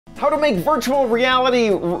How to make virtual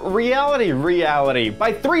reality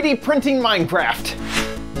by 3D printing Minecraft.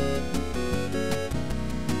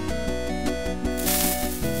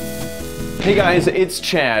 Hey guys, it's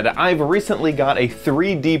Chad. I've recently got a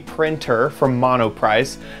 3D printer from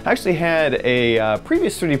Monoprice. I actually had a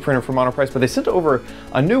previous 3D printer from Monoprice, but they sent over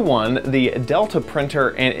a new one, the Delta printer,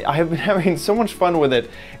 and I have been having so much fun with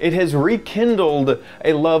it. It has rekindled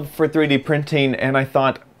a love for 3D printing, and I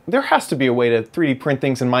thought, there has to be a way to 3D print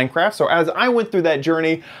things in Minecraft. So as I went through that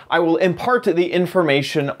journey, I will impart the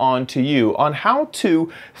information onto you on how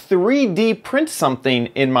to 3D print something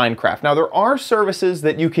in Minecraft. Now there are services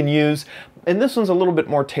that you can use, and this one's a little bit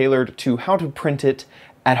more tailored to how to print it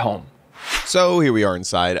at home. So here we are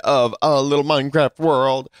inside of a little Minecraft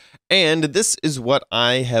world, and this is what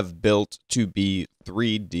I have built to be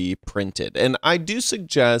 3D printed. And I do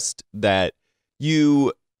suggest that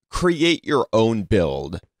you create your own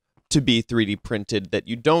build to be 3D printed, that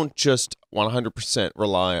you don't just 100%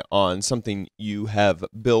 rely on something you have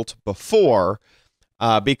built before,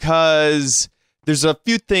 because there's a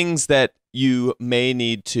few things that you may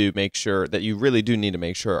need to make sure, that you really do need to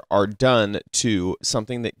make sure are done to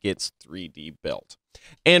something that gets 3D built.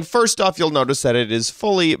 And first off, you'll notice that it is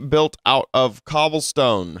fully built out of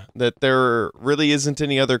cobblestone, that there really isn't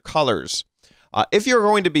any other colors. If you're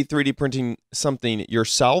going to be 3D printing something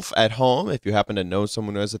yourself at home, if you happen to know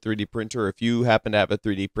someone who has a 3D printer, if you happen to have a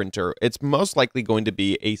 3D printer, it's most likely going to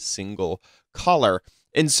be a single color.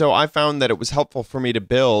 And so I found that it was helpful for me to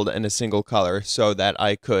build in a single color so that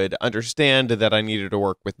I could understand that I needed to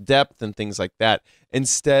work with depth and things like that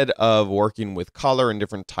instead of working with color and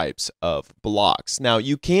different types of blocks. Now,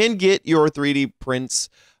 you can get your 3D prints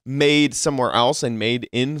made somewhere else and made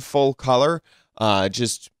in full color.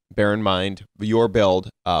 Just bear in mind your build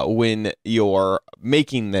when you're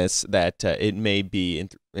making this, that it may be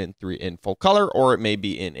in full color, or it may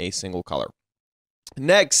be in a single color.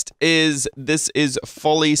 Next is, this is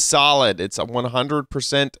fully solid. It's a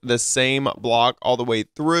 100% the same block all the way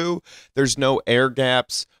through. There's no air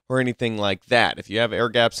gaps or anything like that. If you have air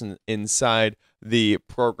gaps inside, the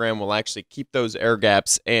program will actually keep those air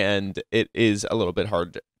gaps, and it is a little bit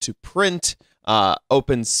hard to print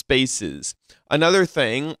open spaces. Another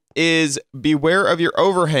thing is, beware of your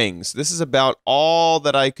overhangs. This is about all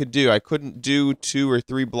that I could do. I couldn't do 2 or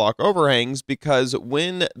 3 block overhangs, because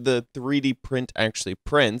when the 3D print actually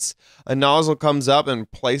prints, a nozzle comes up and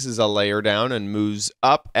places a layer down and moves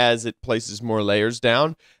up as it places more layers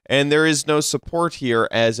down, and there is no support here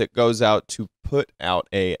as it goes out to put out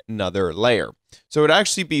another layer. So it would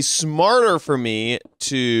actually be smarter for me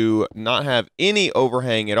to not have any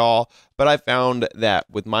overhang at all, but I found that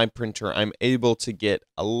with my printer, I'm able to get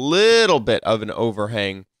a little bit of an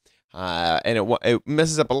overhang, and it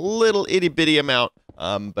messes up a little itty-bitty amount,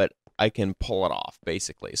 but I can pull it off,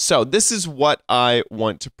 basically. So this is what I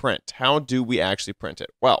want to print. How do we actually print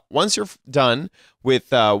it? Well, once you're done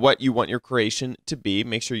with what you want your creation to be,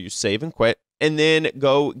 make sure you save and quit, and then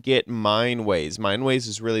go get Mineways. Mineways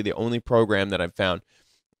is really the only program that I've found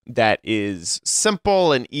that is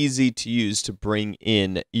simple and easy to use to bring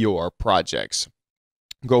in your projects.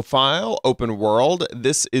 Go File, Open World.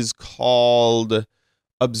 This is called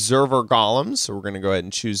Observer Golems, so we're going to go ahead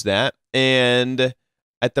and choose that. And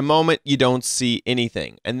at the moment, you don't see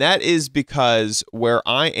anything. And that is because where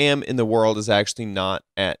I am in the world is actually not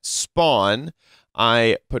at spawn.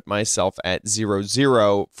 I put myself at 0,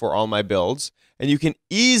 0 for all my builds. And you can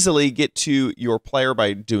easily get to your player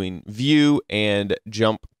by doing View and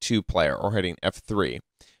Jump to Player, or hitting F3.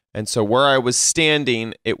 And so where I was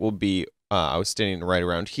standing, it will be, I was standing right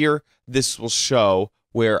around here. This will show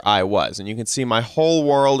where I was. And you can see my whole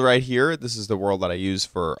world right here. This is the world that I use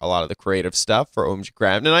for a lot of the creative stuff for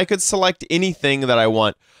OMGcraft. And I could select anything that I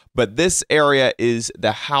want, but this area is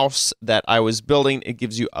the house that I was building. It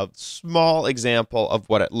gives you a small example of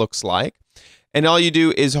what it looks like. And all you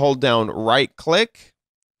do is hold down right click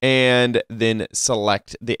and then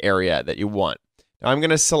select the area that you want. Now I'm going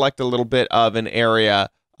to select a little bit of an area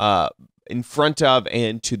in front of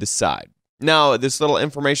and to the side. Now this little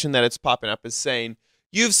information that it's popping up is saying,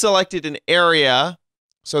 you've selected an area,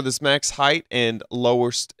 so this max height and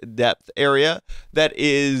lowest depth area, that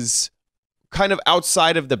is kind of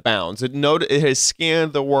outside of the bounds. It has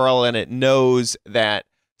scanned the world, and it knows that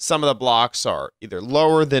some of the blocks are either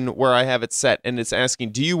lower than where I have it set, and it's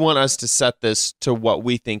asking, do you want us to set this to what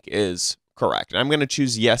we think is correct? And I'm going to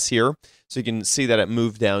choose yes here, so you can see that it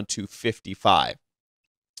moved down to 55.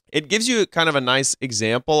 It gives you kind of a nice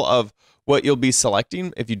example of what you'll be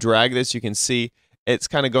selecting. If you drag this, you can see it's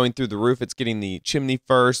kind of going through the roof. It's getting the chimney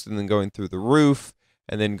first, and then going through the roof,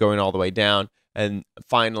 and then going all the way down. And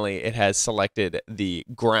finally, it has selected the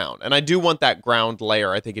ground. And I do want that ground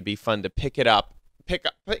layer. I think it'd be fun to pick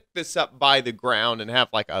this up by the ground and have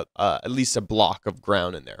like at least a block of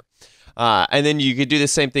ground in there. And then you could do the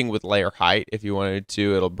same thing with layer height if you wanted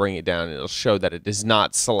to. It'll bring it down and it'll show that it is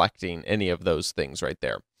not selecting any of those things right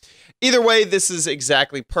there. Either way, this is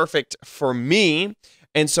exactly perfect for me.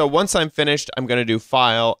 And so once I'm finished, I'm going to do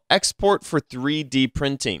File, Export for 3D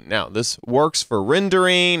Printing. Now, this works for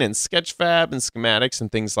rendering and Sketchfab and schematics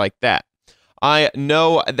and things like that. I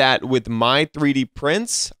know that with my 3D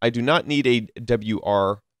prints, I do not need a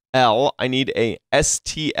WRL. I need a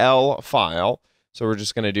STL file. So we're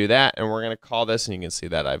just going to do that, and we're going to call this, and you can see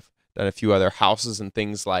that I've done a few other houses and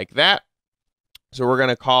things like that. So we're going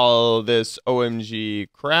to call this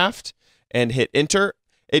OMGcraft and hit Enter.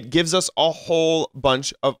 It gives us a whole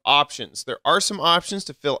bunch of options. There are some options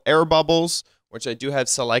to fill air bubbles, which I do have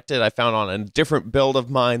selected. I found on a different build of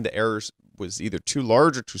mine, the air was either too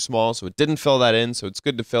large or too small, so it didn't fill that in. So it's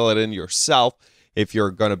good to fill it in yourself if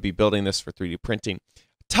you're going to be building this for 3D printing.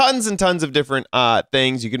 Tons and tons of different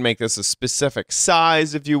things. You can make this a specific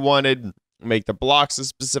size if you wanted, make the blocks a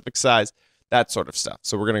specific size, that sort of stuff.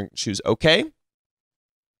 So we're going to choose OK.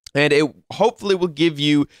 And it hopefully will give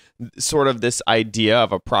you sort of this idea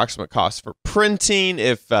of approximate cost for printing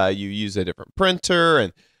if you use a different printer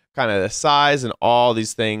and kind of the size and all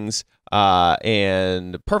these things.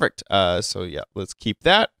 And perfect. So yeah, let's keep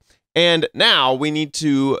that. And now we need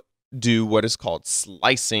to do what is called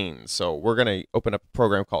slicing. So we're going to open up a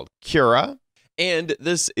program called Cura. And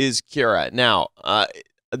this is Cura. Now,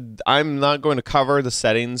 I'm not going to cover the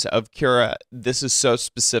settings of Cura. This is so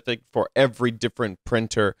specific for every different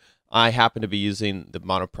printer. I happen to be using the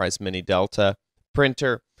Monoprice Mini Delta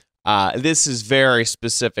printer. This is very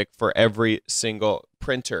specific for every single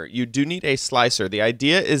printer. You do need a slicer. The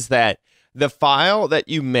idea is that the file that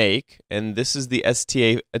you make, and this is the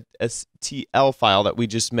STL file that we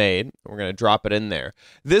just made. We're going to drop it in there.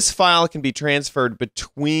 This file can be transferred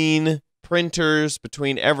between printers,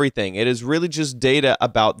 between everything. It is really just data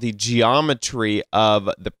about the geometry of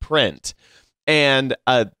the print. And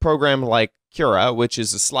a program like Cura, which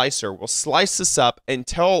is a slicer, will slice this up and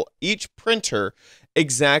tell each printer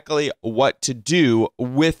exactly what to do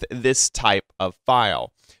with this type of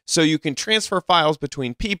file. So you can transfer files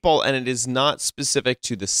between people, and it is not specific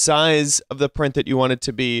to the size of the print that you want it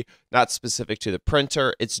to be, not specific to the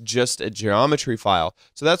printer. It's just a geometry file.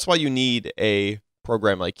 So that's why you need a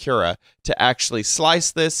program like Cura to actually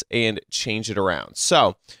slice this and change it around.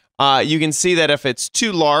 So you can see that if it's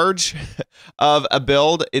too large of a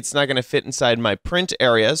build, it's not going to fit inside my print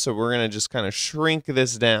area. So we're going to just kind of shrink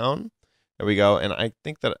this down. There we go. And I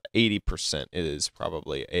think that 80% is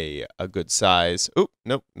probably a good size. Oh,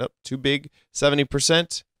 nope, too big.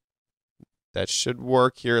 70%. That should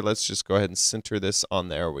work here. Let's just go ahead and center this on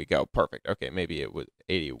there. We go. Perfect. Okay, maybe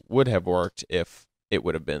 80 would have worked if it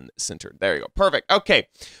would have been centered. There you go. Perfect. Okay,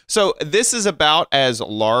 so this is about as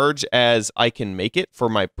large as I can make it for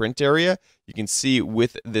my print area. You can see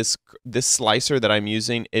with this slicer that I'm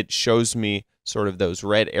using, it shows me sort of those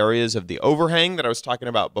red areas of the overhang that I was talking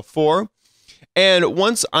about before. And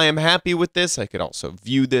once I am happy with this, I could also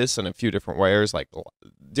view this in a few different ways,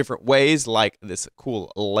 like this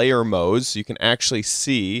cool layer mode. So you can actually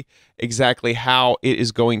see exactly how it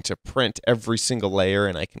is going to print every single layer,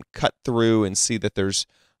 and I can cut through and see that there's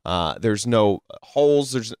no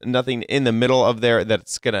holes, there's nothing in the middle of there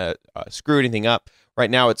that's gonna screw anything up.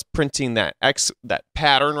 Right now, it's printing that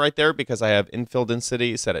pattern right there because I have infill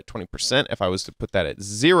density set at 20%. If I was to put that at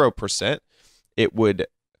 0%, it would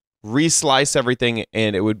reslice everything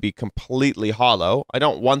and it would be completely hollow. I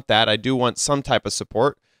don't want that. I do want some type of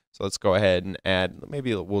support. So let's go ahead and add,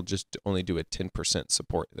 maybe we'll just only do a 10%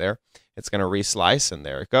 support there. It's going to reslice, and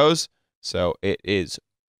there it goes. So it is,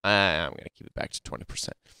 I'm going to keep it back to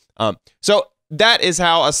 20%. So that is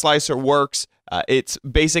how a slicer works. It's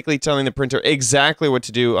basically telling the printer exactly what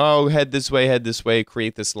to do. Oh, head this way,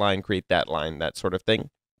 create this line, create that line, that sort of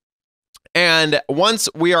thing. And once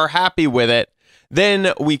we are happy with it,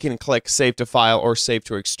 then we can click Save to File or Save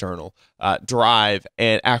to External Drive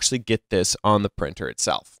and actually get this on the printer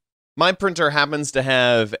itself. My printer happens to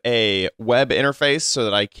have a web interface so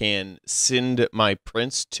that I can send my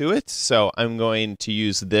prints to it. So I'm going to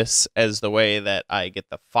use this as the way that I get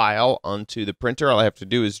the file onto the printer. All I have to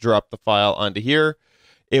do is drop the file onto here.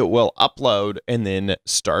 It will upload and then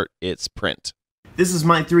start its print. This is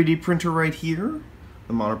my 3D printer right here,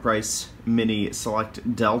 the Monoprice Mini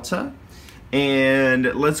Select Delta.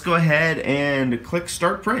 And let's go ahead and click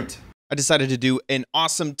Start Print. I decided to do an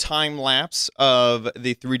awesome time lapse of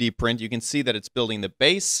the 3D print. You can see that it's building the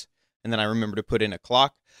base, and then I remember to put in a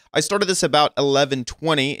clock. I started this about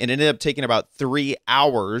 11:20 and it ended up taking about 3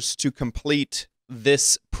 hours to complete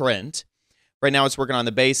this print. Right now it's working on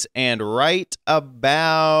the base, and right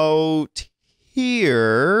about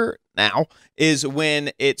here now is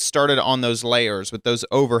when it started on those layers with those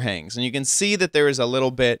overhangs. And you can see that there is a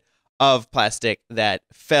little bit of plastic that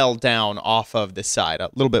fell down off of the side. A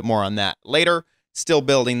little bit more on that later. Still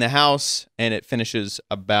building the house, and it finishes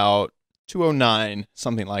about 209,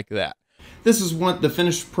 something like that. This is what the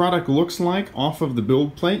finished product looks like off of the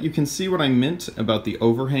build plate. You can see what I meant about the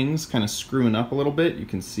overhangs kind of screwing up a little bit. You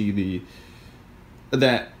can see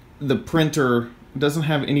that the printer doesn't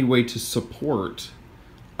have any way to support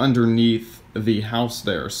underneath the house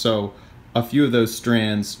there. So a few of those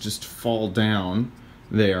strands just fall down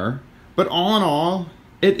there. But all in all,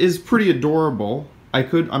 it is pretty adorable. I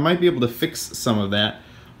might be able to fix some of that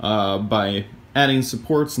by adding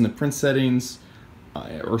supports in the print settings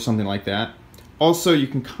or something like that. Also, you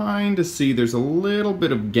can kind of see there's a little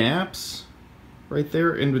bit of gaps right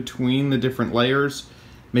there in between the different layers.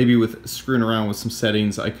 Maybe with screwing around with some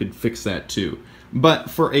settings, I could fix that too. But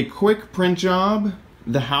for a quick print job,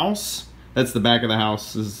 the house, that's the back of the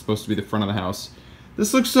house, this is supposed to be the front of the house.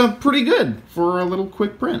 This looks pretty good for a little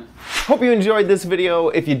quick print. Hope you enjoyed this video.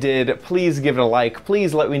 If you did, please give it a like.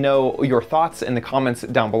 Please let me know your thoughts in the comments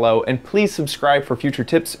down below. And please subscribe for future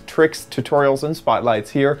tips, tricks, tutorials, and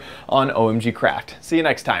spotlights here on OMG Craft. See you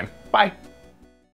next time. Bye.